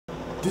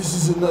This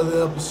is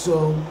another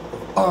episode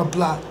of R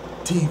Block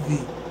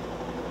TV.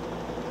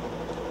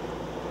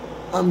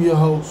 I'm your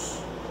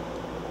host,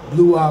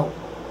 Blew Out.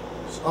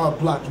 It's R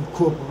Block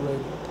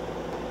Incorporated.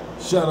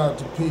 Shout out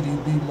to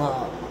PDB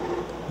Mob,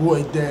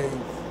 Boy Dave,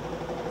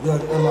 Young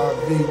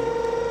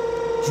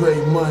LRV,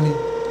 Dre Money,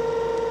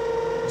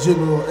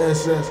 General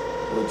SS.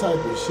 What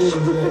type of shit is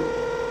that?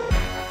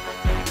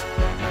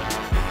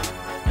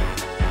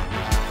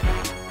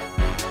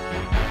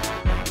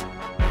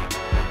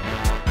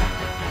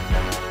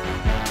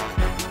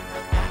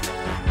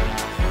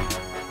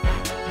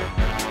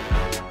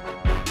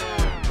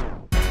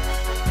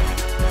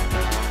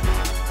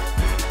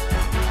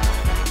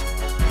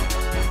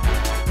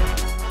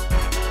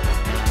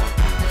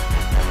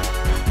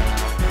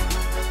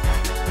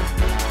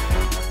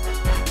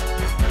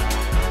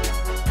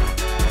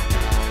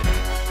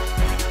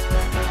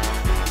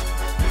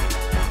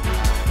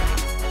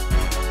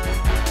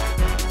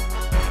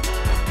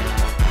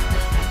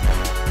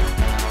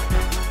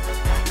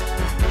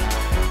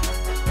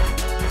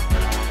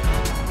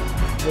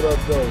 What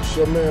up, though? It's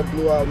your man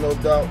Blew Out, no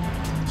doubt.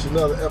 It's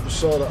another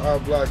episode of R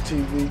Block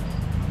TV.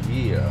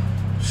 Yeah.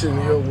 Sitting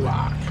here with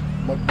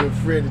my good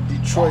friend in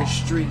Detroit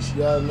streets.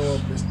 Y'all know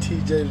him as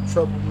TJ the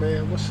Trouble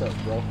Man. What's up,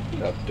 bro?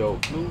 What up,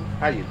 dope? Blue?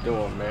 How you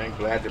doing, man?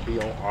 Glad to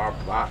be on R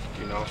Block.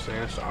 You know what I'm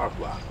saying? It's R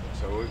Block.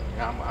 So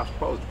I'm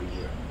supposed to be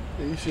here.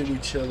 Yeah, you should be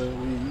chilling.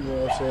 You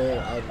know what I'm saying?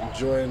 I'm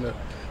enjoying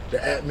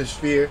the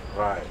atmosphere.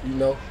 Right. You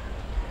know?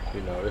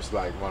 You know, it's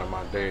like one of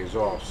my days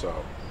off, so,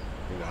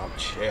 you know, I'm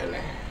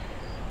chilling.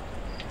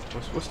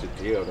 What's the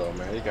deal, though,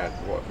 man? You got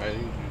what, man?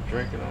 You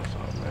drinking or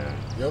something, man?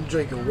 Yeah, I'm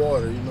drinking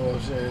water, you know what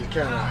I'm saying? It's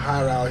kind of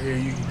hot out here.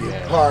 You can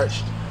get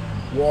parched.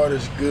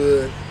 Water's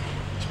good,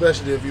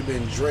 especially if you've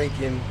been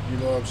drinking, you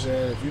know what I'm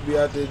saying? If you be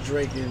out there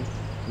drinking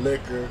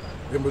liquor,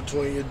 in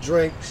between your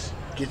drinks,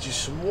 get you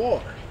some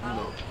water, you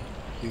know?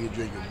 You can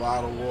drink your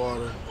bottled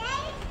water.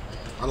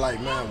 I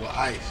like mine with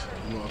ice,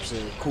 you know what I'm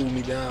saying? Cool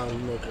me down,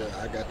 you know, cause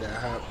I got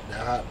that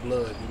hot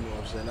blood, you know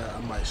what I'm saying? I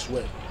might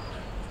sweat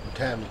from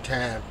time to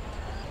time.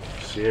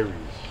 Serious.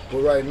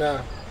 But right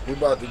now, we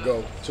about to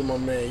go to my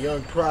man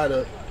Young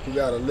Product, who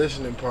got a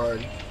listening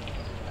party.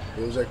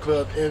 It was at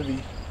Club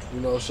Envy.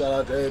 You know, shout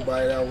out to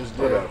everybody that was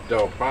there. What up,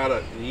 though?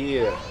 Product, yeah.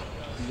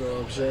 You know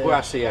what I'm saying? Who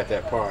I see at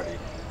that party?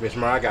 Miss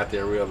Mar, I got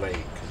there real late.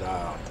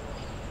 But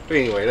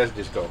anyway, let's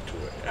just go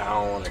to it. I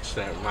don't want to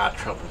extend my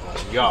troubles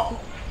on y'all.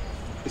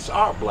 It's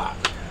R Block.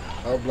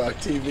 R Block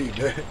TV,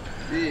 man.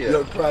 Yeah.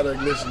 Young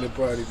Product listening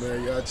party,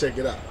 man. Y'all check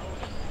it out.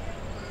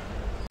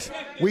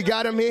 We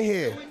got him in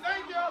here.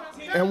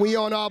 And we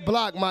on our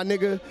block, my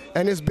nigga,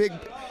 and it's big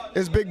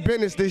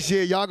business this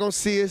year. Y'all gonna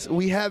see us.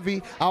 We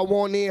heavy. I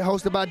Want In,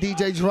 hosted by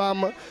DJ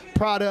Drama,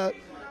 Product.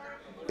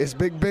 It's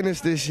big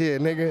business this year,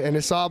 nigga, and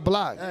it's our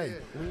block. Hey,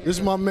 this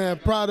is my man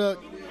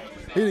Product.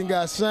 He done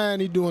got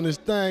signed. He doing his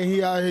thing.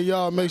 He out here,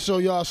 y'all. Make sure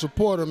y'all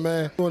support him,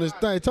 man. Doing his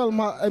thing. Tell him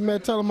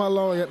how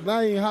long.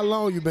 That ain't how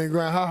long you been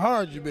grinding. How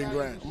hard you been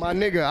grinding. My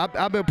nigga,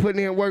 I've been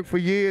putting in work for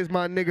years,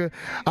 my nigga.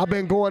 I've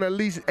been going at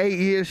least 8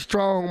 years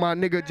strong, my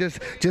nigga.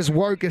 Just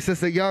working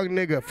since a young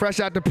nigga. Fresh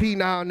out the P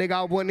now, nigga.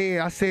 I went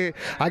in. I said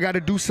I got to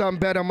do something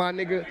better, my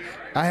nigga.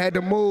 I had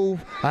to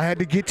move. I had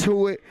to get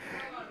to it.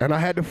 And I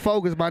had to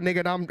focus, my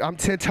nigga. I'm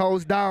 10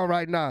 toes down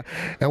right now.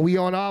 And we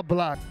on our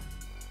block.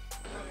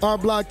 R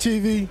Block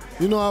TV,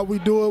 you know how we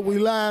do it, we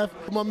live.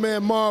 My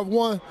man Marv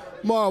One.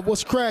 Marv,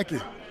 what's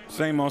cracking?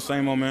 Same old,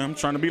 man. I'm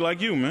trying to be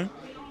like you, man.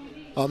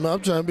 Oh, man,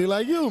 I'm trying to be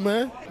like you,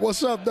 man.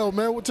 What's up, though,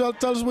 man? Tell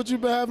us what you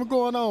been having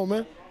going on,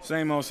 man.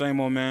 Same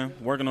old, man.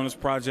 Working on this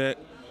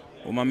project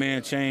with my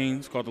man Chain.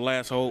 It's called The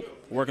Last Hope.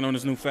 Working on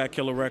this new Fat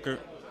Killer record.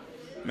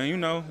 Man, you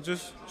know,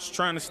 just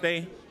trying to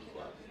stay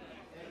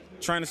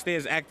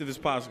as active as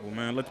possible,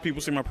 man. Let the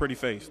people see my pretty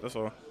face, that's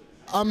all.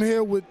 I'm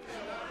here with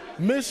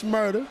Miss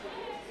Murder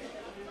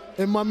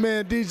and my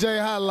man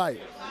DJ Highlight.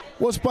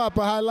 What's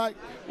poppin', Highlight?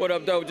 What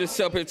up, though? Just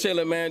up here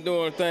chilling, man,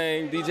 doing a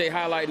thing. DJ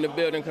Highlight in the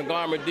building,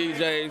 Conglomerate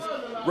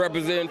DJs,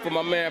 representing for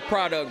my man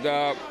Product,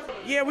 dog.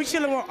 Yeah, we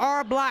chilling with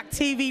R Block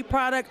TV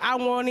Product. I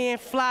Want In,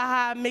 Fly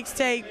High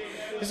mixtape.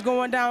 It's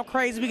going down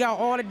crazy. We got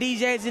all the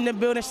DJs in the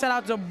building. Shout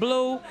out to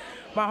Blue,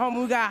 my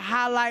homie. We got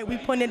Highlight. We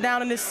putting it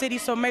down in the city,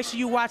 so make sure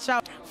you watch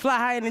out. Fly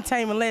High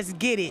Entertainment. Let's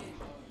get it.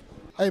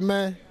 Hey,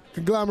 man.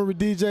 Conglomerate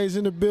DJs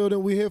in the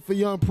building. We here for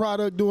Young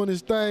Product doing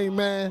his thing,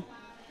 man.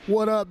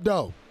 What up,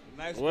 though?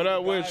 What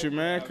up with you,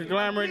 man?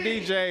 Conglomerate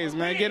DJs,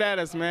 man. Get at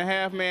us, man.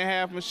 Half man,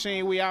 half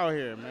machine. We out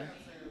here, man.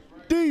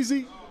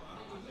 Deezy.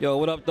 Yo,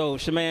 what up, though?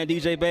 It's your man,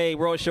 DJ Babe,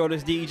 Royce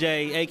Shortest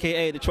DJ,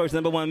 a.k.a. Detroit's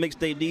 #1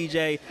 mixtape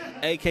DJ,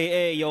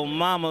 a.k.a. your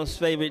mama's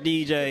favorite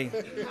DJ.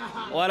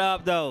 What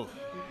up, though?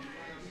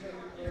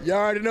 Y'all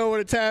already know what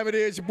the time it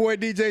is. Your boy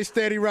DJ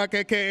Steady Rock,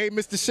 a.k.a.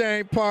 Mr.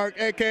 Shane Park,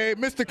 a.k.a.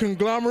 Mr.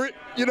 Conglomerate.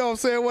 You know what I'm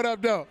saying? What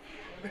up, though?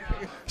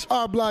 It's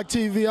R Block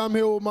TV. I'm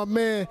here with my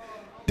man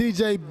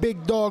DJ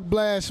Big Dog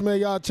Blast, man.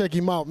 Y'all check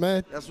him out,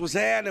 man. That's what's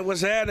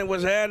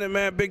happening,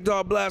 man. Big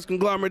Dog Blast,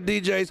 Conglomerate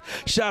DJs.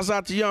 Shouts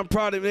out to Young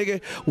Product,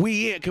 nigga.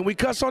 We in. Can we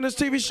cuss on this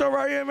TV show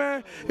right here,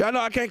 man? Y'all know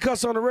I can't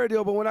cuss on the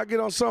radio, but when I get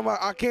on something,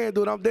 I can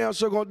do it. I'm damn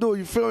sure gonna do it.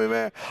 You feel me,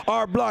 man?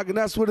 R Block, and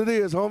that's what it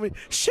is, homie.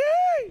 Shit!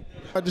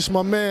 This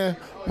my man,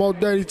 Mo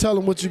Dirty. Tell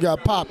him what you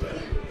got popping.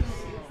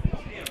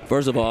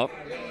 First of all,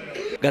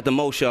 got the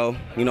Mo Show.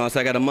 You know, so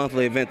I got a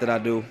monthly event that I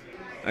do.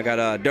 I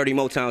got Dirty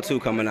Motown 2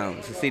 coming out.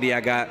 It's a CD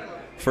I got.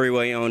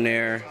 Freeway on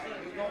there.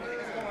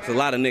 It's a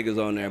lot of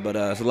niggas on there, but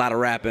it's a lot of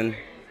rapping.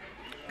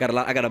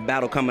 I got a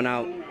battle coming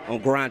out on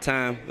Grind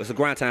Time. It's a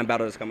Grind Time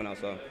battle that's coming out,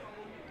 so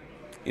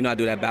you know I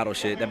do that battle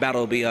shit. That battle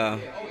will be out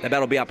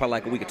probably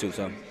like a week or two,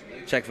 so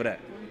check for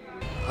that.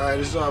 All right,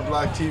 this is our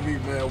Block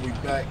TV, man. We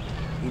back.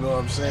 You know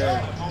what I'm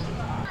saying?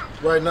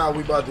 Right now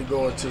we about to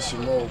go into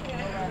some more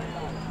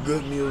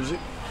good music.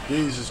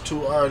 These is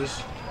two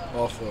artists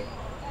off of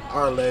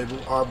our label,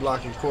 R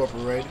Block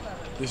Incorporated.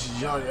 This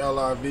is Young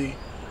LRV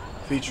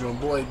featuring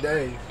Boy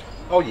Dave.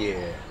 Oh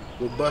yeah.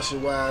 With Bust It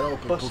Wide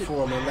Open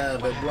performing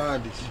live at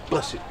Blondie's.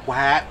 Bust It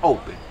Wide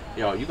Open.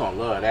 Yo, you gonna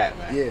love that,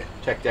 man. Yeah.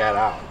 Check that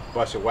out.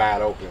 Bust It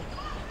Wide Open.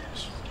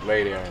 Just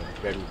lay there and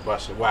let me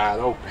bust it wide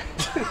open.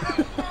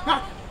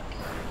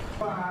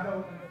 Wide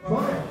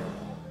open.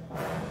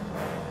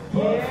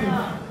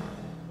 Yeah.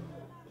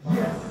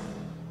 Yes.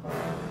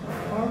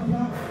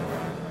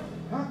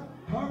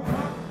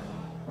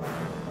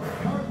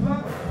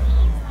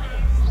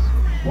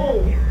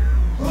 Whoa.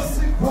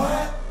 Bust it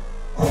wide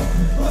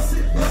open. Bust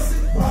it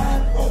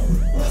wide open.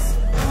 Bust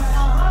it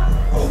wide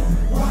open.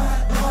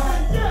 Wide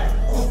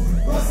open.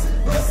 Bust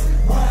it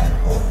wide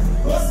open.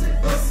 Bust it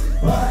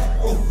wide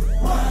open.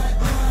 Wide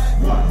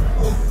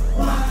open.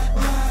 Wide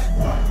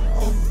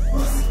open.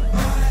 Bust it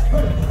wide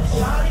open.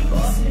 Shawty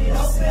bust it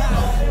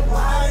open.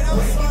 Wide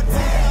open. So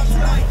damn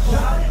tonight.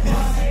 Shawty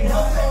bust it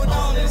open.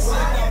 All this shit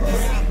out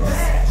there.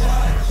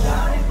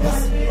 Shawty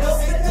bust it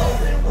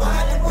open.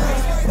 Wide open.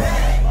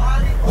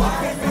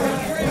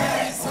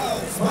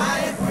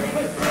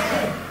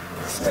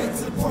 Straight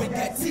to the point,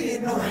 got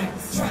 10 on it.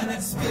 Try not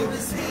to spill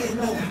this head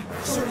on it.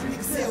 Shorty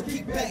niggas say,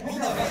 keep back me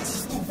up. I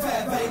just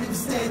 2.5, I ain't even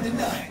standing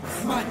up.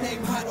 My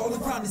name hot all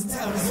around this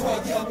town. That's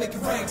why y'all make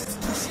it rain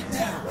just to push it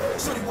down.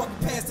 Shorty walking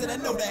past and I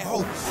know that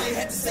hoe. She ain't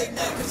had to say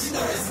nothing cause she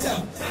know that's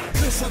dope.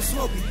 Kush I'm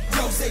smoking,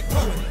 Rose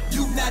pouring.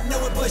 You not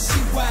know it but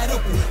she wide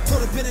open.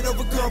 Told her bend it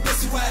over girl, but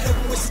she wide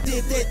open. When she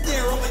did that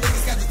there, all my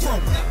niggas got the throw.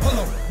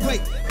 Hold on,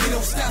 wait, we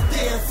don't stop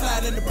there.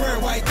 Fly in the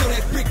bird, why you throw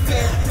that brick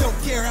fair? Don't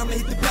care, I'ma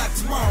hit the block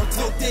tomorrow.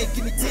 Told Dave,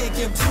 give me 10,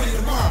 give him 20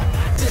 tomorrow.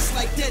 Just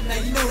like that, now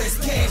you know that's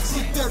cash.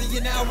 Shit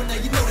 30 an hour, now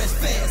you know that's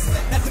fast.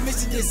 Not to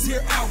mention this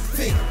here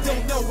outfit.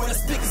 Don't know what I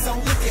speak, cause I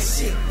don't look at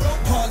shit.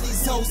 All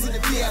these hoes in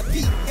the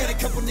VIP. And a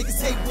couple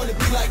niggas hate wanna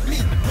be like me.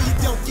 But you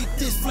don't get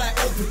this fly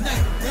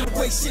overnight. And the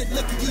way shit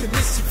looking, you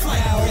miss your flight.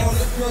 All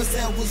the girls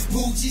that was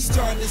bougie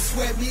starting to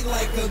sweat me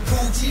like a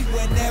Gucci.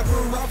 Whenever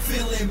I'm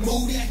feeling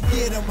moody,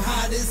 get them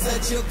hot as a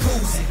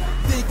jacuzzi.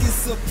 Think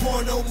it's a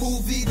porno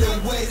movie, the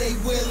way they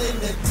willing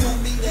to do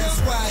me. That's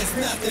why it's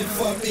nothing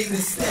for me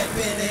to step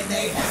in and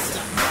they have to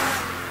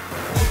ride.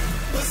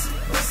 Bust it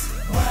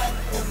wide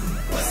open,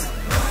 bust it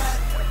wide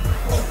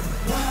open,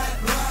 wide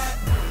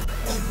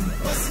open,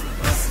 bust it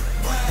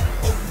wide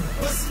open,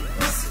 bust it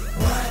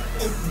wide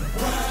open,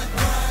 wide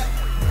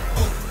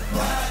open,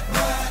 wide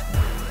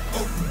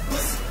open,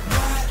 bust it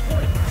wide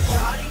open.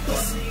 Shawty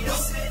bust it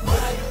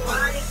open,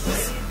 wide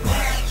bust it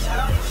wide,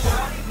 shawty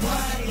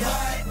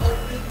wide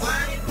open,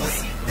 wide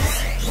bust it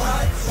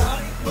wide,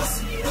 shawty bust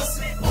it open,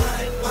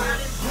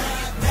 wide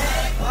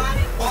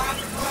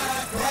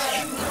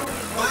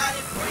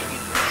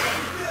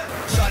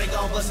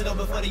bust it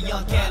open for the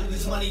young cat,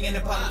 lose money in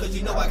the pocket, cause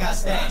you know I got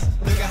stacks.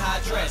 Look at how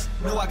I dress,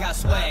 know I got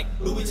swag.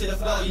 Louis to the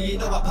floor, yeah, you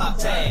know I pop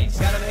tags.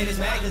 Got them haters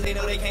mad cause they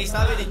know they can't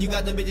stop it. And you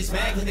got the bitches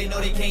mad cause they know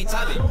they can't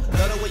top it.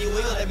 Love the way you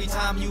will every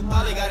time you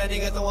pop it. Got a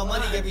nigga throwing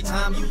money every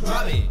time you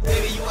drop it.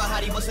 Baby, you a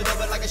hottie, bust it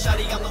open like a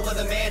shotty. I'm the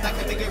weather man, I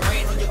can make it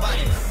rain on your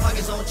body.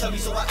 Pockets on chubby,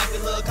 so I act a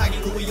little cocky.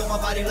 Louis on my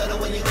body, love the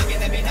way you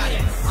looking at me naughty.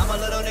 I'm a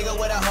little nigga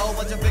with a whole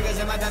bunch of fingers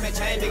in my diamond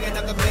chain, big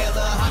enough to play a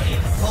little hockey.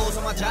 Holes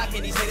on my jock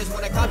and these haters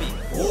wanna copy.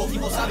 Ooh,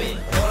 people stop it,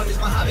 all of this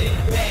my hobby.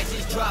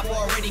 Badges drop,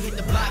 already hit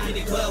the block, hit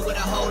the club with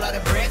a whole lot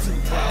of bread to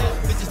throw.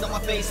 Bitches on my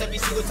face every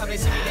single time they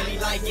see me, they be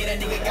like, yeah, that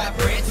nigga got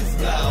bread to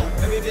flow.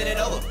 Baby, bend it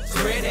over,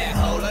 spread that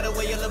hoe. Love the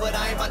way you live, but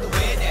I ain't about to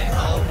wear that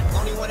hoe.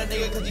 Only want a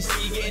nigga cause you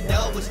see you getting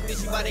dope, but you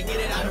think you about to get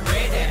it, I done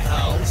read that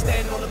hoe.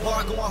 Standing on the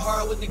bar, going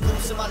hard with the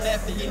goose in my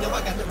left, and you know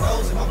I got the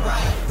rose in my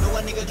right. Know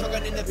a nigga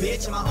drunker than the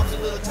bitch, and my arms a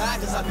little tight,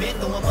 cause I've been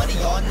throwing money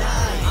all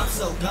night. I'm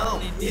so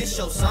gone, this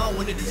your song,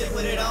 when the DJ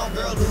put it on,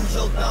 girl, lose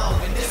your thong.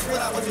 And this what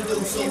I want you to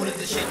do soon as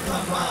the shit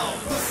come on.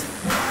 Bust it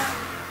wide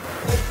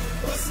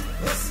open, bust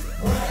it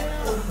wide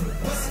open,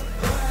 bust it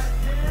wide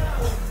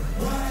open,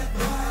 wide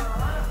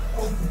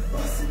open,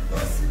 bust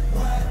it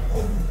wide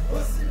open,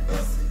 bust it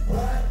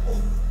wide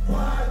open,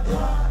 wide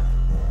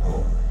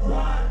open,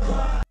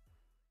 wide.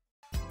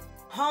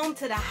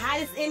 to the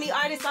hottest indie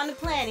artists on the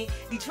planet,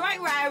 Detroit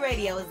Riot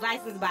Radio is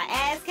licensed by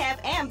ASCAP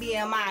and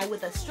BMI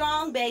with a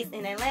strong base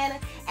in Atlanta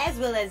as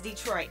well as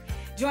Detroit.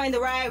 Join the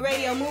Riot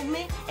Radio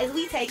movement as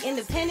we take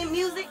independent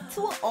music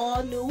to an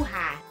all-new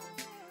high.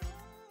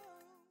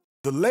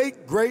 The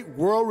late, great,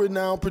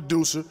 world-renowned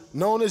producer,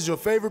 known as your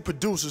favorite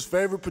producer's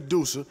favorite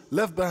producer,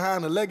 left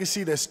behind a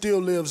legacy that still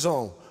lives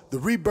on. The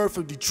rebirth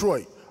of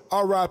Detroit.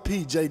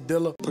 R.I.P. J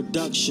Dilla.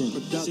 Production,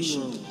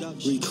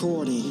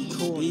 recording,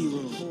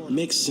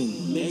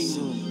 mixing,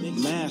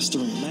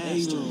 mastering,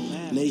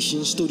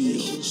 Nation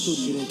Studio.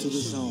 Get into the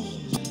zone.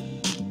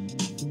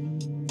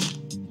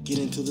 Get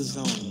into the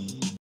zone.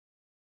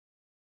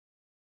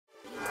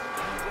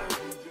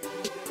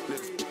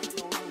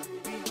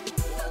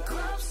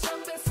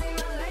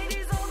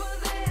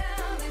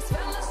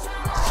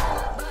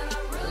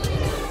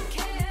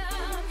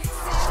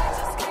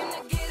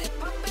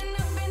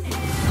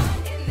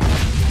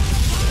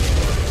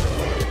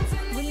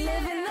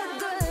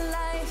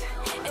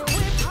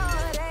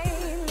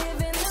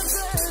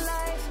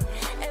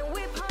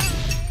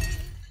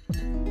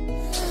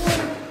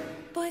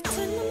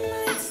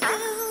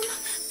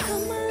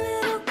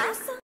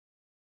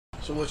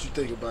 So what you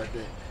think about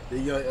that? The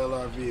young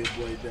LRV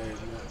boy days,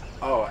 man.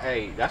 Oh,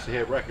 hey, that's a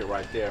hit record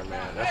right there,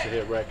 man. That's a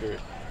hit record.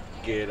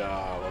 Get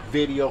a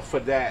video for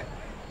that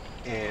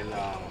and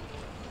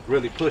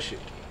really push it.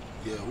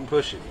 Yeah, we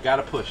push it. You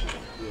gotta push it.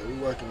 Yeah, we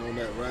working on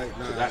that right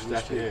now. That's a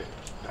hit.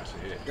 That's a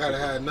hit. Gotta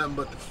have nothing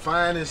but the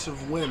finest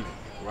of women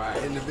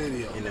in the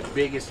video. And the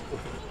biggest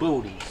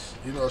booties.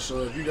 You know,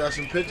 so if you got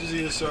some pictures of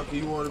yourself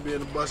and you want to be in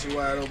the Busted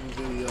Wide Open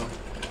video,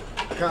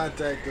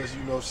 contact us,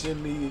 you know,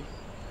 send me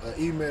an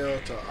email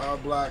to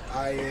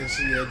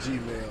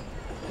rblockINC@gmail.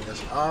 That's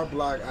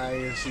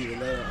rblockINC, the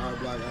letter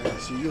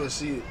rblockINC. You'll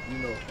see it, you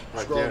know,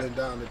 Right scrolling there.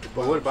 down at the But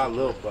bottom. what about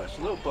Lil Bus?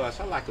 Lil Bus,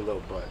 I like a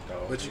Lil Butt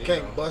though. But you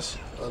can't bust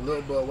a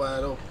little butt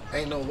wide open.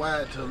 Ain't no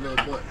wide to a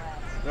little butt.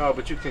 No,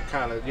 but you can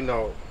kind of, you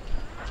know,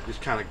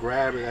 just kind of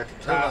grab it at the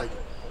They're top. like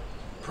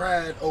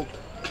pride open.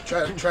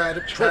 Try to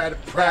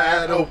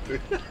pride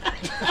open.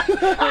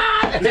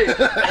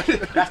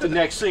 That's the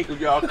next single,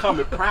 y'all.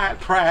 Coming, pride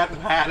open.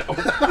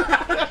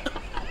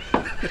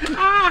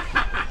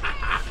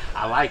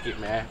 I like it,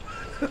 man.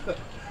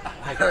 I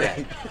like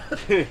that.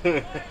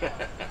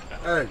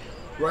 Hey,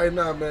 right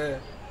now, man.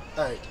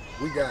 Hey,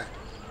 we got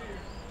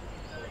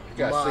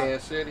Sin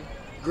City.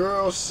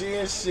 Girl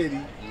Sin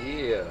City.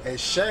 Yeah. At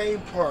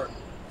Shane Park,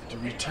 the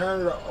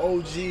Return of the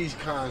OGs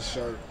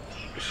concert.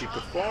 Was she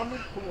performing?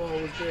 Who all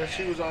was there?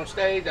 She was on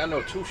stage. I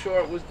know Too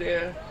Short was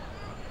there.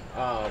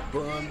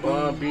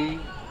 Bun B,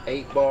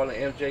 8 Ball,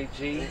 and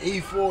MJG. And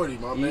E40,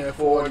 my man,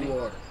 40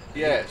 Water.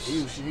 Yes.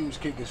 He was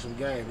kicking some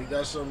game. He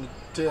got something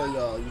to tell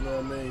y'all, you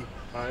know what I mean?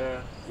 Oh,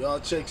 yeah.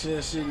 Y'all check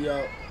Sin City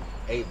out.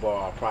 8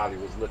 Ball probably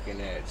was looking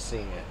at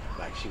Sin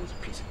like she was a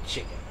piece of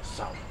chicken or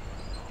something.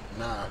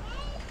 Nah.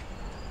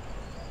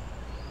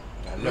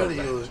 I know Really,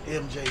 that. it was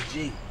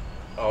MJG.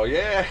 Oh,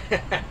 yeah?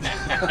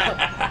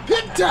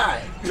 Good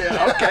time.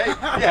 Yeah, okay.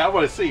 Yeah, I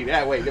want to see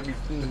that. Wait, let me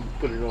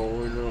put it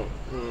on.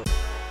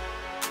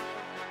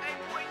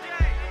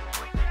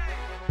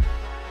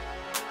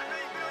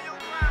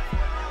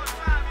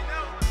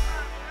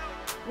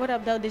 What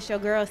up, though? This your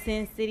girl,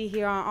 Sin City,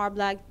 here on R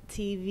Block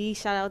TV.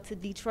 Shout out to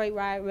Detroit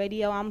Riot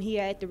Radio. I'm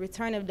here at the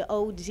Return of the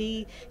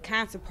OG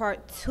concert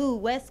part 2.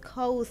 West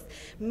Coast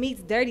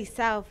meets Dirty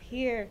South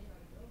here.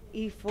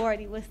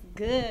 E40, what's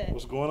good?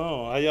 What's going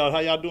on? How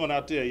y'all doing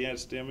out there? You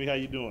understand me? How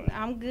you doing?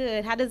 I'm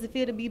good. How does it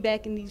feel to be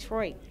back in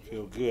Detroit?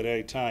 Feel good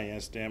every time. You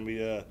understand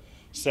me?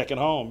 Second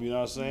home. You know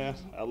what I'm saying?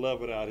 I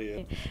love it out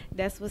here.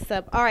 That's what's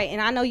up. All right,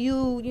 and I know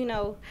you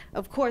know,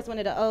 of course, one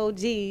of the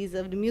OGs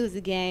of the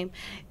music game.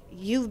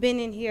 You've been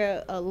in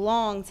here a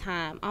long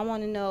time. I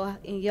want to know,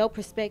 in your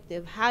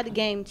perspective, how the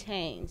game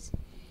changed.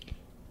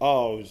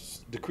 Oh,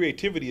 the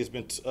creativity has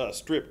been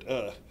stripped.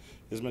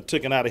 Has been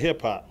taken out of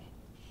hip hop.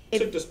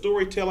 Took the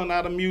storytelling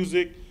out of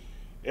music.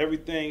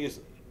 Everything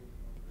is.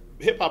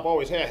 Hip hop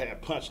always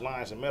had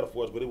punchlines and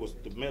metaphors, but it was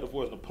the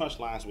metaphors and the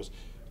punchlines was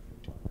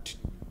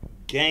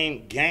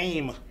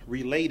game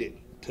related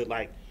to,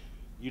 like,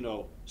 you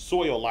know,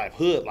 soil life,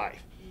 hood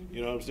life.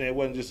 You know what I'm saying? It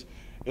wasn't just.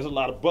 There's a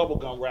lot of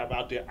bubblegum rap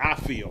out there, I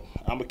feel.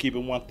 I'm going to keep it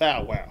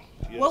 1,000 wow.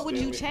 What would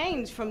you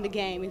change from the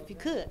game if you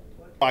could?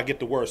 I get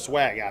the word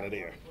swag out of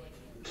there.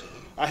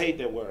 I hate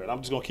that word. I'm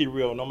just going to keep it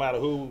real. No matter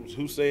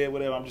who say it,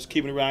 whatever, I'm just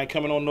keeping it real. I ain't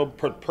coming on no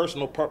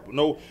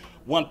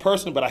one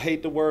person, but I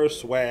hate the word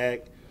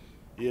swag.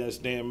 You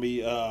understand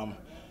me? And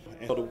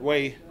so the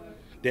way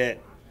that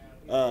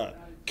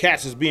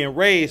cats is being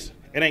raised,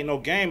 it ain't no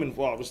game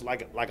involved. It's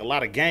like a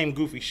lot of game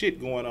goofy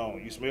shit going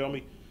on. You smell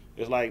me?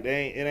 It's like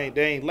they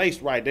ain't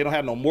laced right. They don't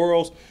have no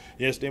morals.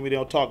 You understand me? They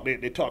don't talk. They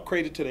talk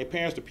crazy to their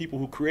parents, the people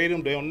who create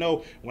them. They don't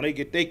know when they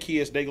get their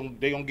kids, they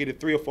gonna get it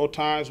 3 or 4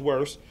 times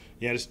worse.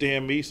 You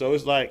understand me? So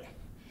it's like,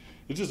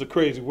 it's just a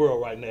crazy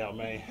world right now,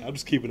 man. I'm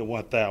just keeping it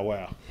 1,000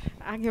 wow.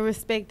 I can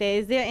respect that.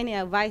 Is there any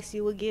advice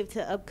you would give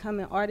to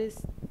upcoming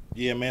artists?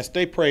 Yeah, man,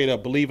 stay prayed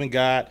up. Believe in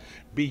God.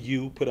 Be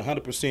you. Put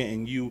 100%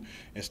 in you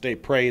and stay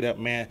prayed up,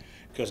 man.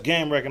 Because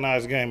game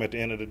recognizes game at the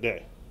end of the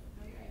day.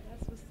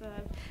 That's what's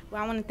up.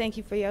 Well, I want to thank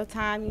you for your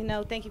time. You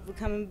know, thank you for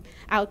coming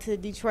out to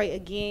Detroit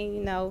again,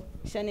 you know,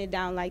 shutting it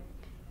down like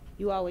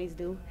you always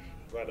do.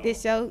 Right.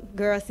 This show,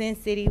 Girl Sin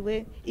City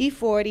with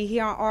E40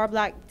 here on R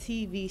Block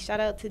TV. Shout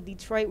out to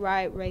Detroit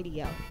Riot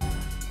Radio.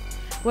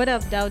 What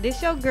up, though?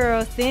 This your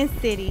girl Sin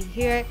City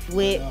here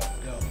with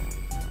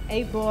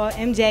 8-Ball,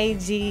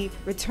 MJG,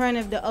 Return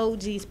of the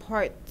OGs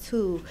Part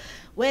 2.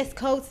 West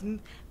Coast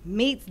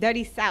meets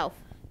Dirty South.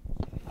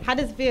 How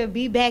does it feel to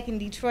be back in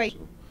Detroit?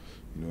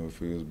 You know, it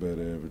feels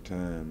better every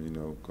time, you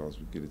know, because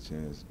we get a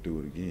chance to do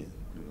it again,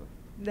 you know.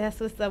 That's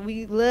what's up.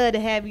 We love to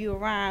have you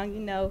around,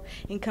 you know,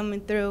 and coming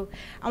through.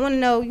 I want to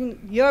know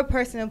your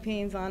personal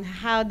opinions on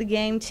how the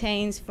game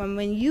changed from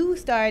when you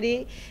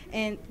started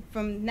and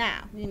from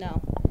now, you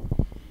know.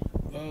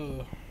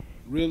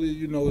 Really,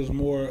 you know, it's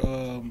more,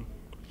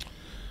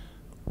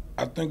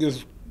 I think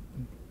it's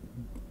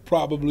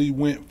probably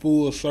went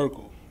full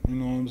circle, you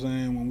know what I'm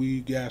saying? When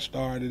we got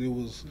started, it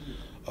was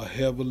a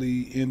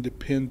heavily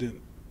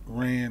independent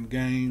ran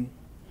game.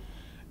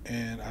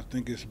 And I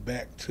think it's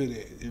back to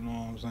that, you know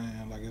what I'm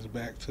saying? Like it's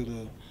back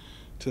to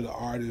the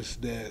artists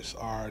that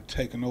are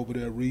taking over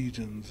their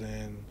regions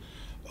and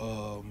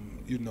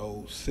you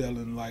know,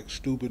 selling like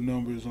stupid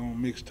numbers on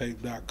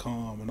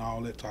mixtape.com and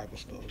all that type of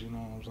stuff, you know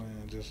what I'm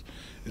saying? Just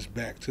it's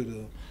back to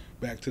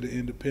the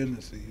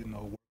independency, you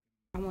know.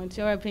 I want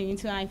your opinion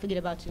too. I ain't forget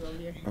about you over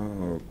here.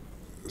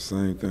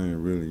 Same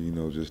thing really, you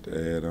know, just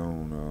to add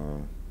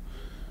on,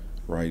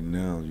 right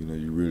now, you know,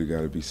 you really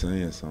got to be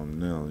saying something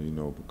now, you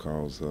know,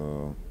 because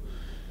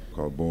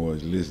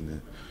boys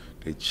listening,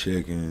 they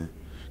checking,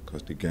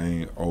 because the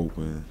game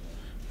open,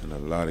 and a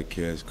lot of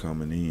cats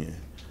coming in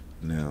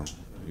now,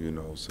 you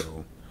know,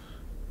 so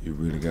you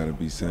really got to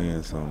be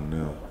saying something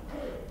now.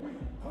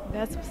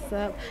 That's what's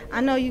up.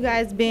 I know you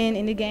guys been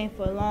in the game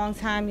for a long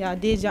time. Y'all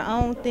did your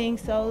own thing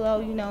solo,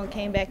 you know, and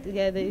came back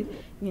together, you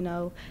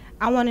know.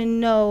 I want to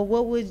know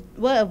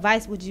what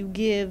advice would you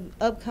give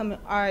upcoming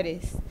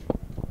artists?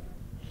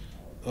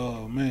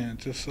 Man,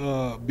 just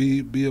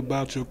be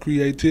about your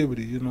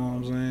creativity, you know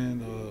what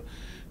I'm saying?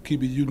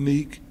 Keep it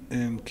unique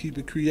and keep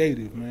it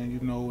creative, man, you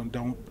know, and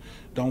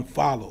don't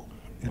follow,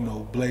 you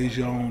know, blaze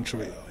your own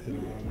trail, you know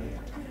what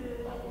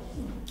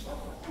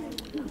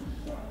I mean?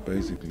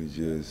 Basically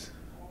just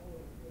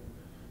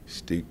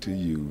stick to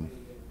you,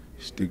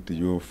 stick to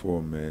your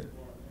format.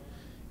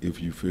 If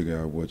you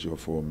figure out what your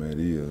format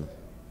is,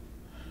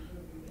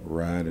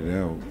 ride it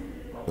out,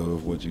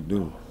 love what you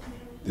do.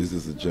 This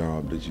is a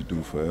job that you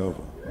do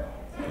forever,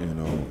 you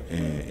know,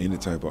 and any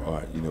type of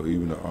art, you know,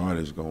 even the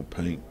artist gonna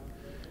paint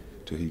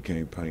till he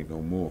can't paint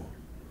no more.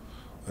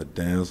 A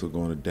dancer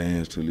gonna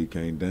dance till he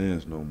can't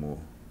dance no more,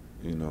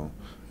 you know.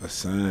 A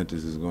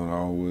scientist is gonna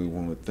always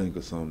wanna think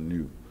of something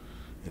new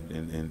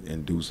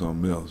and do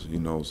something else, you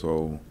know,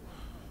 so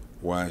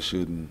why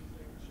shouldn't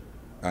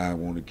I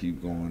wanna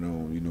keep going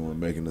on, you know, and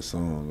making a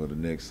song or the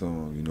next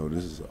song, you know,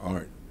 this is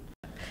art.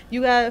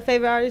 You got a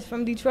favorite artist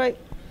from Detroit?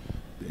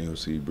 The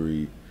MC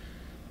Breed,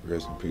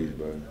 rest in peace,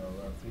 buddy.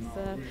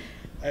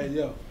 Hey,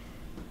 yo,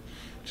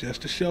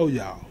 just to show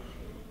y'all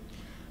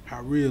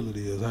how real it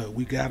is,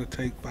 we gotta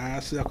take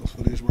 5 seconds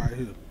for this right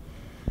here.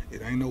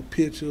 It ain't no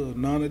picture or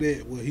none of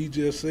that, what he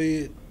just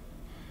said.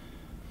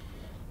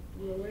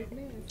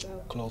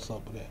 Close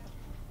up of that.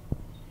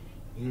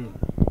 Yeah.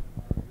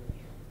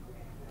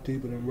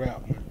 Deeper than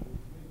rap, man.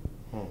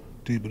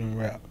 Deeper than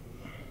rap.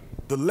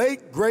 The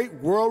late, great,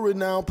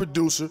 world-renowned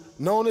producer,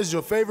 known as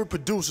your favorite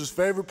producer's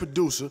favorite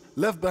producer,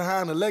 left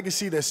behind a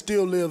legacy that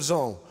still lives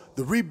on.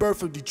 The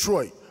rebirth of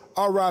Detroit.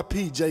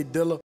 R.I.P. J.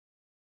 Dilla.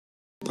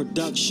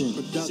 Production,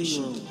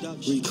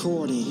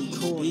 recording,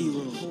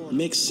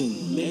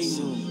 mixing,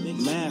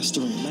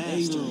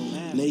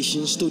 mastering,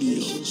 Nation Studio.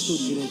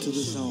 Get into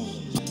the zone.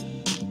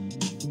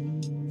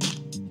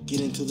 Get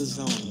into the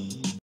zone.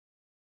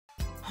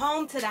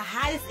 Home to the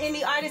hottest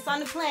indie artists on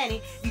the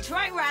planet,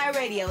 Detroit Riot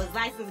Radio is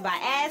licensed by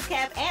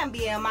ASCAP and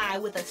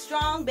BMI with a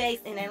strong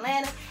base in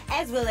Atlanta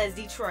as well as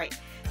Detroit.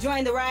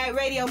 Join the Riot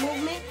Radio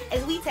movement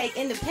as we take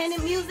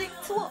independent music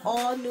to an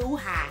all-new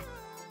high.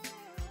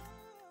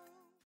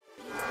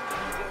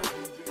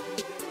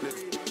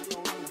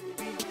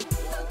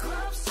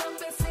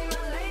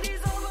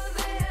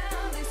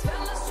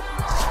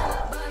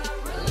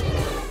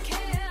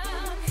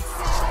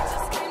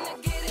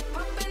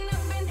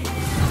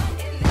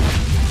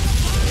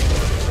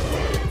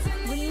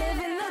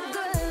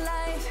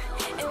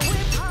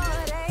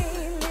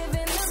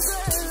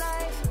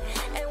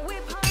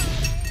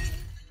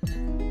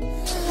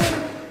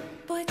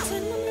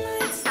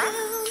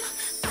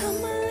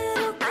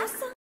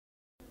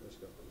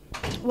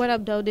 What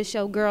up, though? This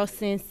your girl,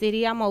 Sin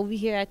City. I'm over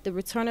here at the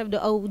Return of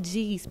the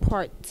OGs,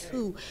 Part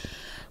 2.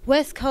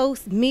 West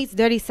Coast meets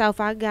Dirty South.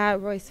 I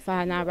got Royce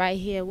now right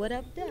here. What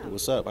up, though?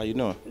 What's up? How you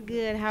doing?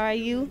 Good. How are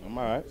you? I'm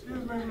all right.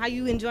 How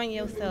you enjoying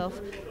yourself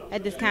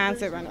at this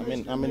concert right now?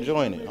 I'm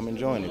enjoying it. I'm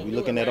enjoying it. We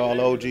looking at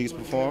all OGs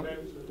perform.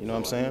 You know what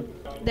I'm saying?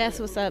 That's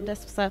what's up. That's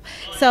what's up.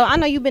 So I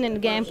know you've been in the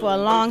game for a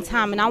long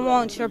time, and I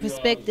want your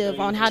perspective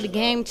on how the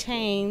game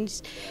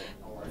changed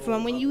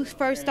from when you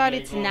first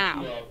started to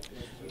now.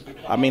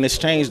 I mean, it's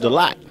changed a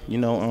lot. You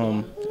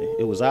know,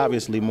 it was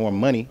obviously more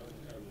money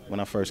when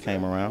I first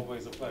came around.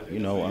 You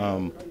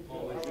know,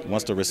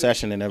 once the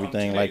recession and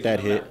everything like that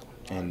hit,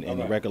 and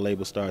the record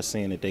labels start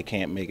seeing that they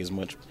can't make as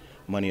much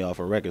money off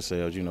of record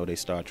sales, you know, they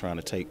start trying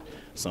to take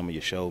some of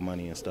your show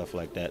money and stuff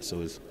like that.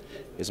 So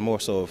it's more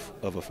so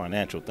of a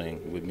financial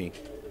thing with me.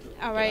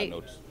 All right.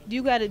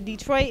 You got a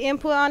Detroit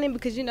input on it,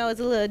 because you know it's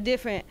a little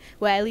different.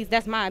 Well, at least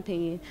that's my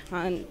opinion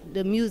on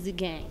the music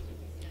game.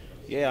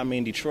 Yeah, I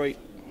mean, Detroit,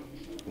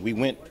 we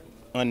went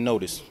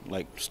unnoticed,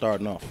 like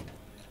starting off.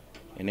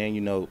 And then,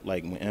 you know,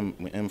 like when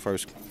M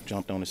first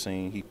jumped on the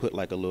scene, he put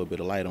like a little bit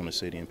of light on the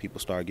city, and people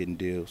started getting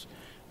deals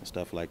and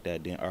stuff like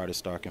that. Then artists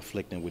start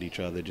conflicting with each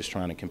other, just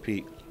trying to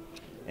compete.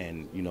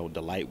 And, you know,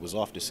 the light was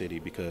off the city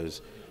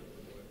because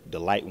the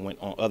light went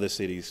on other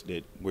cities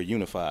that were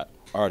unified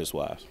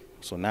artist-wise.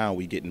 So now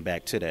we getting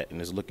back to that, and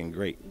it's looking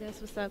great.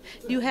 That's what's up.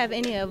 Do you have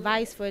any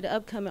advice for the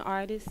upcoming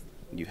artists?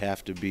 You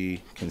have to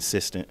be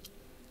consistent.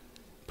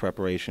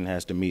 Preparation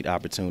has to meet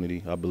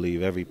opportunity. I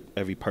believe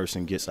every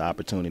person gets the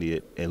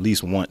opportunity at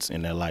least once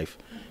in their life,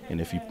 and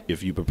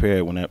if you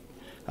prepare when that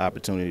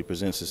opportunity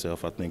presents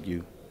itself, I think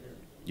you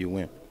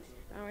win.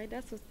 All right,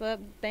 that's what's up.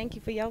 Thank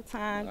you for your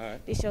time. All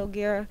right. This your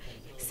girl,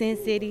 Sin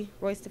City,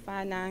 Royce the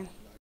 5'9".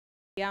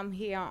 I'm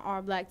here on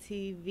R Black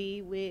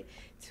TV with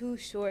Too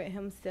Short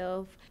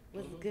himself.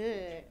 What's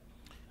good?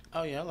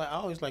 Oh yeah, I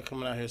always like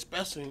coming out here,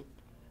 especially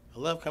I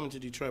love coming to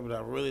Detroit, but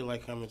I really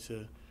like coming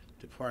to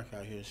the park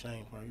out here,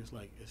 Shane Park. It's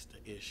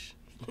the ish.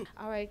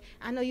 All right,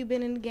 I know you've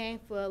been in the game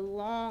for a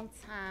long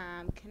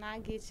time. Can I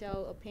get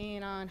your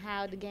opinion on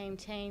how the game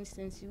changed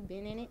since you've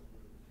been in it?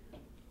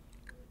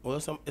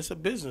 Well, it's a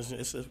business.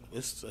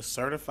 It's a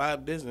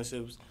certified business.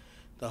 It was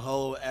the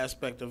whole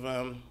aspect of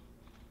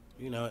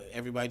you know,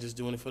 everybody just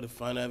doing it for the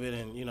fun of it,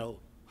 and you know,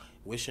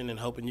 wishing and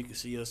hoping you can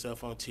see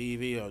yourself on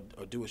TV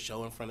or do a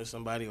show in front of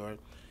somebody, or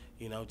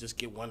you know, just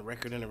get one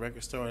record in a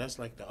record store. That's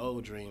like the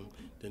old dream.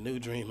 The new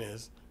dream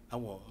is I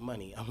want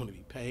money. I want to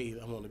be paid.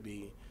 I want to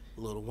be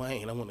Lil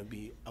Wayne. I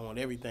want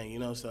everything, you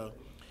know. So,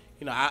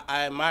 you know,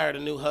 I admire the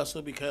new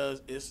hustle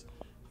because it's,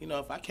 you know,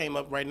 if I came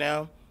up right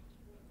now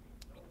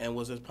and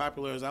was as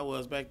popular as I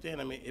was back then,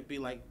 I mean, it'd be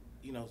like,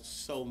 you know,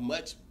 so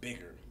much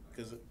bigger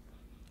because,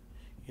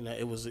 you know,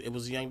 it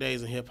was young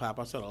days in hip hop.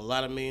 I sold a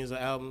lot of millions of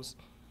albums,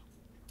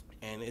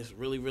 and it's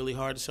really, really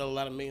hard to sell a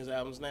lot of millions of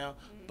albums now.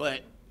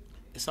 But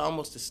it's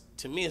almost,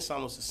 to me, it's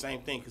almost the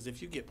same thing, because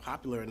if you get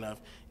popular enough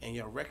and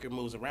your record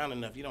moves around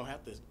enough, you don't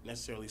have to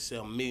necessarily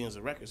sell millions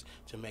of records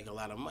to make a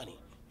lot of money.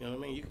 You know what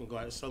I mean? You can go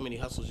out, there's so many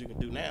hustles you can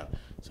do now.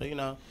 So, you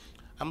know,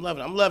 I'm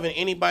loving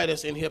anybody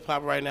that's in hip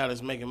hop right now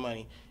that's making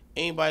money.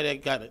 Anybody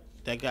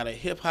that got a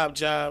hip hop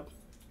job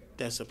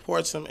that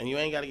supports them, and you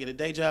ain't got to get a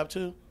day job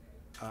too,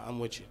 I'm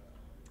with you.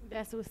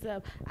 That's what's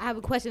up. I have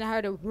a question. I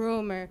heard a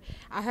rumor.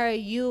 I heard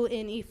you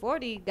and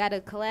E40 got a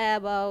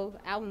collab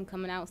album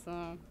coming out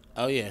soon.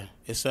 Oh yeah,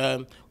 it's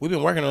we've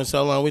been working on it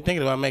so long. We're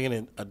thinking about making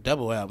it a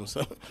double album.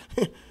 So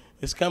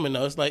it's coming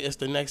though. It's like it's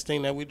the next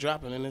thing that we're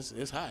dropping, and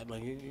it's hot.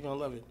 Like you're gonna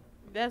love it.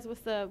 That's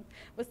what's up.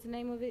 What's the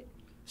name of it?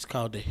 It's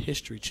called the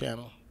History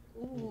Channel.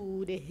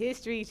 Ooh, the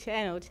History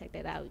Channel. Check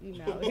that out. You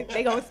know,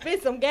 they gonna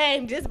spit some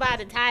game just by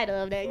the title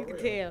of that. You can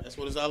tell. That's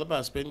what it's all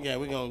about. Spitting game.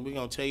 We're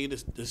gonna tell you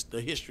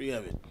the history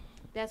of it.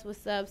 That's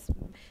what's up.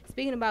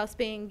 Speaking about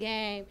spitting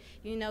game,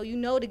 you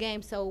know the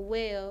game so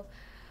well.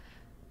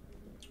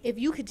 If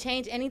you could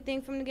change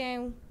anything from the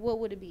game, what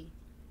would it be?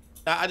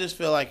 I just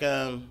feel like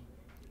in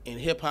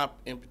hip hop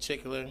in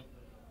particular,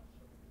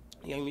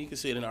 you can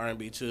see it in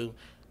R&B too.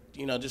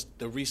 You know, just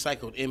the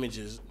recycled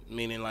images,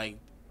 meaning like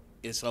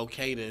it's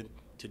okay to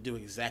do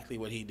exactly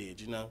what he did.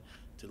 You know,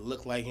 to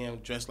look like him,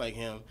 dress like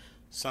him,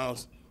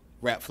 songs,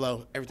 rap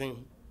flow,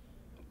 everything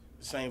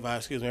same vibe.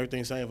 Excuse me,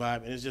 everything same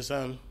vibe. And it's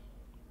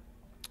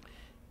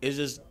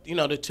just you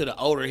know, to the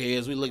older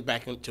heads, we look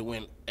back into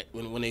when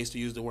they used to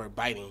use the word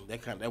biting.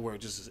 That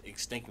word just is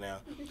extinct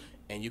now,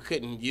 and you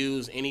couldn't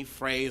use any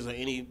phrase or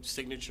any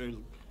signature,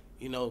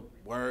 you know,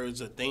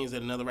 words or things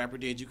that another rapper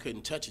did. You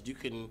couldn't touch it. You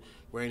couldn't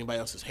wear anybody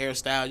else's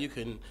hairstyle. You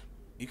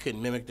couldn't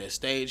mimic their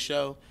stage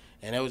show.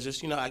 And it was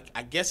just, you know,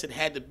 I guess it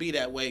had to be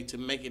that way to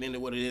make it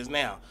into what it is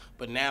now.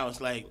 But now it's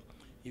like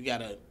you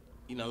gotta,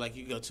 you know, like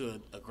you go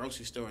to a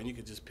grocery store and you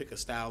could just pick a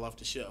style off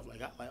the shelf.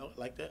 Like I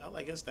like that. I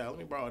like his style. Let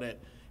me borrow that.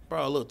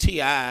 Borrow a little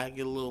T.I.,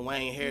 get a little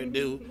Wayne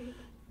hairdo.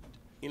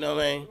 You know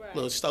what I mean? Right.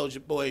 Little Soldier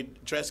Boy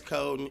dress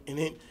code,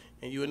 and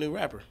you a new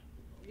rapper.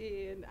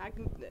 Yeah, I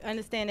can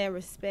understand that,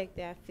 respect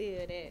that, I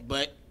feel that.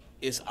 But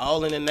it's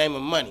all in the name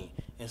of money.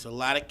 And it's a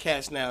lot of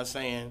cats now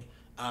saying,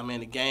 man,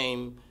 the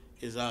game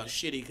is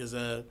shitty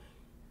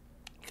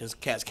because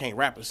cats can't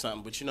rap or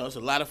something. But, you know, there's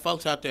a lot of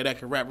folks out there that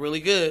can rap really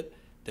good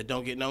that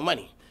don't get no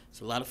money. There's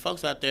a lot of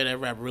folks out there that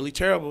rap really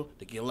terrible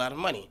that get a lot of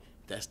money.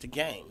 That's the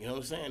game. You know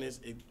what I'm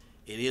saying?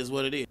 It is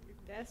what it is.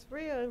 That's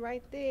real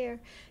right there.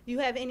 You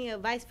have any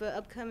advice for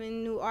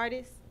upcoming new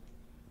artists?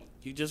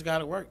 you just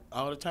gotta work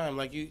all the time.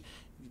 Like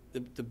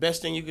the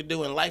best thing you could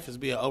do in life is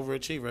be an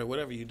overachiever at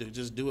whatever you do.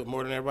 Just do it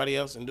more than everybody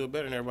else and do it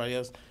better than everybody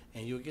else,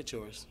 and you'll get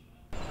yours.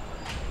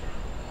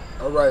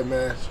 All right,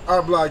 man.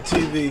 Our Block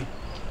TV.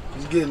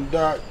 It's getting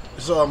dark.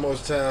 It's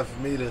almost time for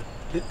me to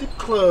hit the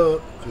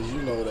club, because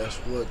you know that's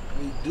what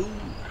we do.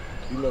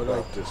 You know,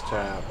 about this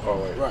time.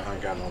 Oh, wait, right. I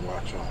ain't got no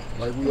watch on.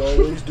 Like we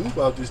always do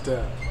about this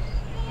time.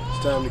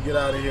 It's time to get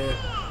out of here.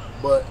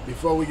 But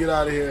before we get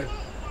out of here,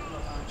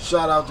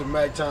 shout out to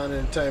Macktown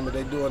Entertainment.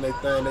 They doing their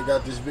thing. They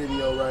got this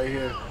video right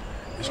here.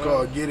 It's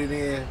called Get It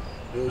In.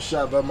 It was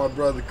shot by my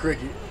brother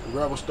Cricket,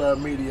 Rebel Star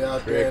Media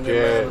out there in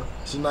Atlanta.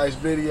 It's a nice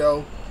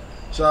video.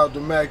 Shout out to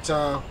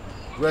Macktown.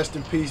 Rest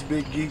in peace,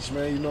 Big Geeks,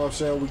 man. You know what I'm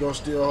saying? We're going to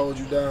still hold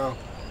you down.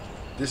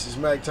 This is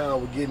Macktown.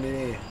 We're getting it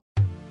in.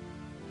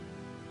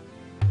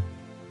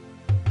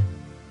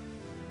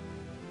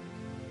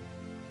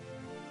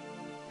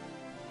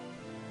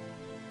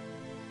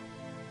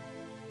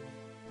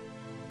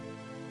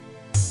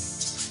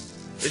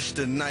 It's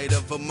the night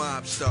of a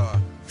mob star.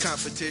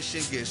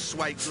 Competition gets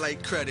swiped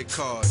like credit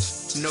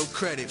cards. No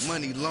credit,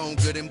 money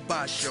longer than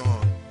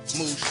Bashon.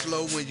 Move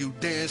slow when you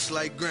dance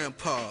like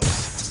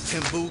grandpas.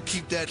 And boo,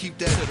 keep that to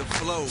the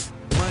flow.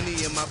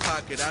 Money in my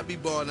pocket, I be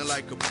ballin'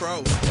 like a pro.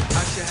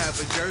 I should have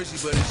a jersey,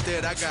 but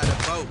instead I got a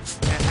boat.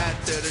 And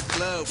after the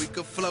club, we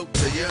could float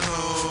to your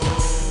home.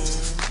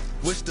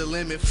 What's the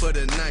limit for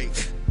the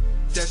night?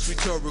 That's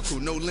rhetorical,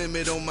 no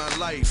limit on my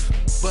life.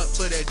 But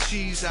for that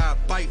cheese, I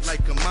bite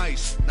like a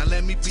mice. Now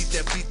let me beat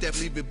that,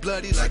 leave it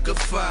bloody like a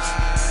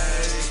fight.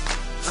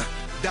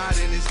 Died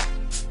in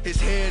his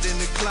head in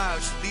the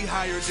clouds, be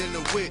higher than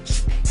a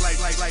witch.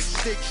 Like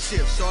stick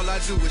shifts, all I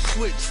do is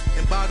switch.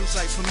 And bottles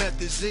like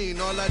promethazine,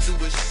 all I do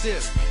is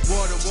sip.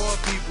 Water wall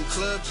people,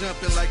 club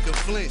jumping like a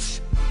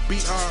flinch.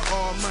 BR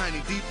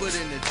almighty, deeper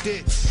than the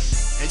ditch.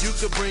 And you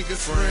could bring a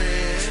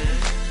friend.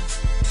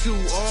 Two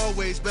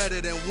always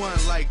better than one,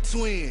 like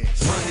twins.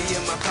 Money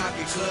in my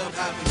pocket, club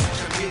hopping,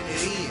 I'm getting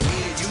it in. Me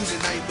and you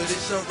tonight, but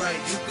it's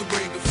alright, you can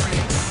bring a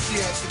friend.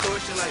 She asked the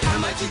question like, how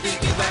much you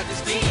think about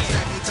this spend?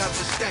 Stacking top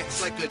of stacks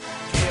like a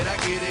kid, I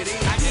get it in.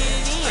 I get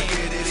it in. I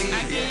get it in.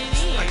 I get it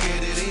in. I get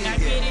it in. I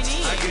get it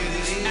in. I get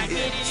it in. I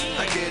get it in.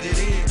 I get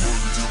it in.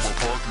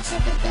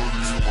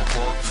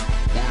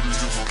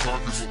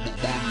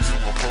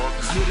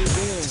 Get it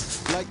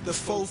in, like the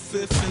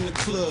 4/5 in the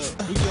club.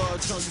 We all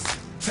drunk as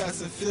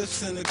passing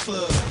fifths in the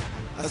club.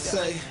 I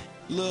say,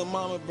 little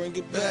mama, bring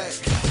it back.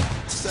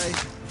 Say,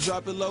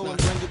 drop it low and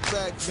bring it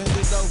back. Bend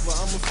it over,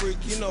 I'm a freak,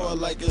 you know I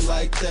like it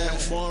like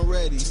that. Born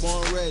ready,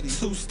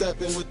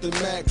 two-stepping with the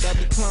Mac. I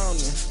be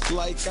clowning,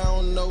 like I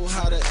don't know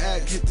how to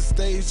act. Hit the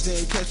stage,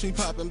 then catch me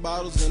popping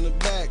bottles in the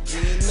back. Me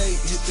and Nate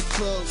hit the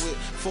club with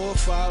 4 or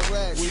 5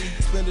 racks. We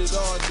spend it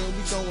all, then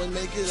we go and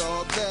make it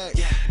all back.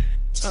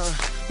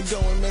 We go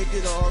and make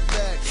it all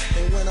back.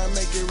 And when I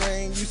make it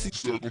rain, you see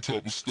stack on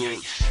top of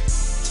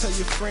stacks. Tell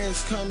your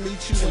friends come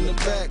meet you in the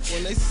back.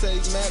 When they say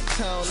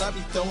Macktown, I be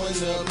throwing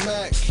the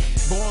Mac.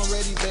 Born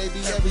ready,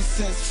 baby, ever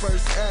since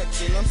first act.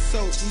 And I'm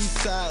so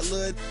east side,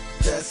 look,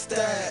 that's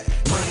that.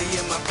 Money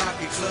in my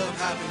pocket, club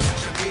hopping,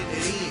 I'm getting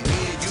it in.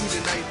 Me and you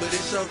tonight, but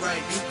it's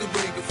alright, you can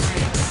bring a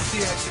friend.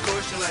 She asked the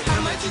question like, how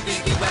much you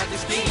think about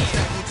this spend?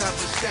 Stack on top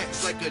of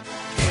stacks like a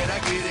kid,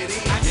 I get it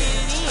in. I get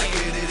it in. I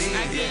get it in.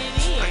 I get it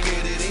in. I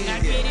get it in. I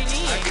get it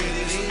in. I get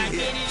it in. I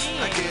get it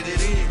in. I get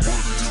it in.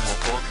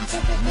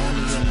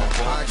 Money in my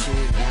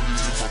pocket.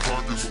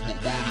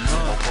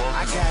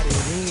 I got it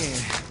in.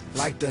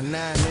 Like the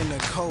 9 in the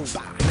coat.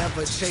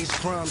 Never chase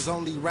crumbs,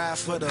 only ride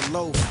for the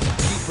loaf.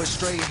 Keep a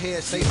straight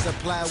head, stay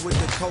supplied with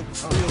the coke.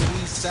 Real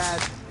east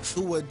side,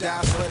 who would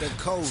die for the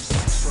coast.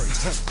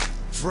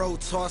 Bro,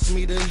 toss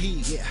me the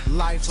heat.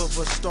 Life of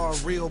a star,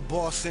 real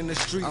boss in the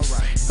streets.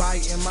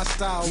 Biting my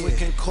style, it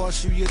can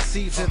cost you your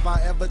teeth. If I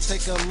ever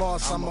take a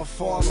loss, I'ma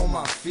fall on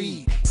my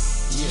feet.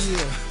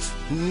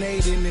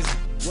 Nate in his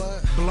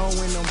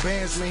blowing them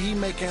bands, man, he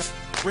making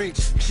rich.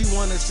 She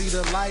wanna see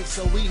the light,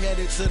 so we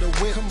headed to the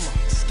whip.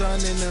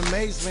 Stunned in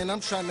amazement, I'm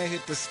trying to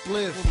hit the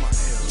spliff.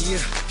 Yeah,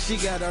 she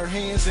got her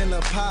hands in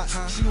the pot.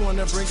 She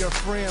wanna bring her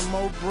friend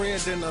more bread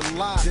than a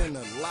lot.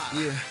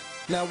 Yeah.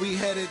 Now we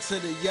headed to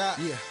the yacht.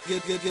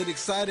 Get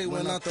excited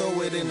when I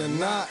throw it in the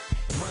knot.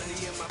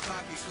 Money in my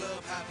pocket,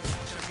 club hopping,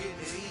 I'm getting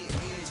it in.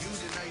 Me and you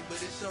tonight,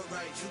 but it's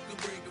alright, you can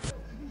bring a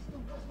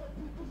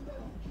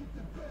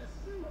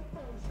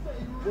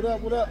What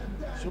up, what up?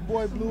 It's your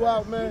boy Blue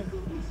Out, man.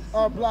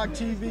 Our Block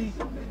TV.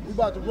 We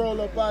about to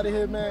roll up out of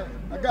here, man.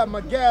 I got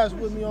my guys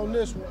with me on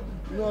this one.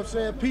 You know what I'm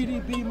saying?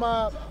 PDB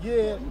Mob,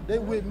 yeah, they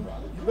with me.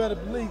 You better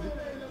believe it.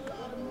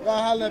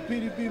 Y'all holla at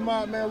PDB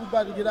Mob, man. We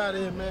about to get out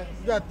of here, man.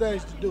 We got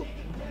things to do.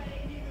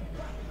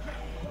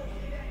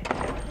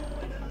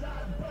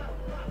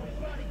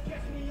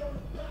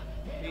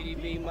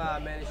 PDB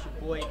Mob, man. It's your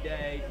boy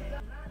Dave.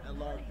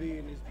 LRB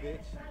in this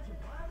bitch.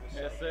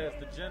 Yes, sir, it's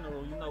the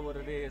general. You know what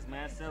it is,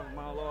 man. 7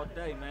 Mile all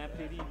day, man.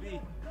 PDB.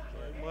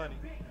 Money.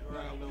 You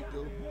know how we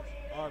do.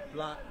 Our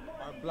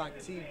Block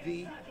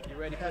TV. You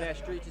ready for that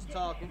Streets is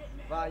Talking?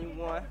 Volume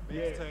 1.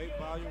 Mixtape,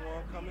 Volume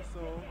 1 coming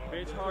soon.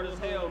 Bitch hard as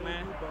hell,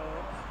 man.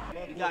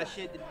 We got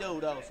shit to do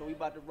though, so we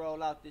about to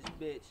roll out this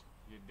bitch.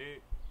 You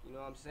dig? You know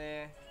what I'm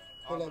saying?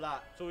 Pull Our up.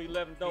 Block.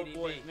 211 dope PDB.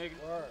 boys, nigga.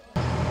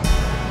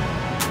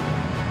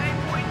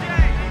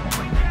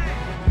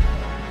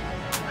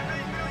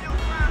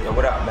 Yo,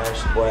 what up, man?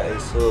 It's your boy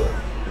Ace Hood.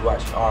 You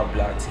watching R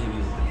Block TV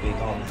with the big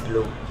homie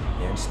Blue.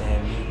 You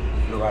understand me?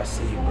 Blue, I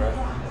see you, bro.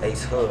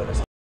 Ace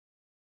Hood.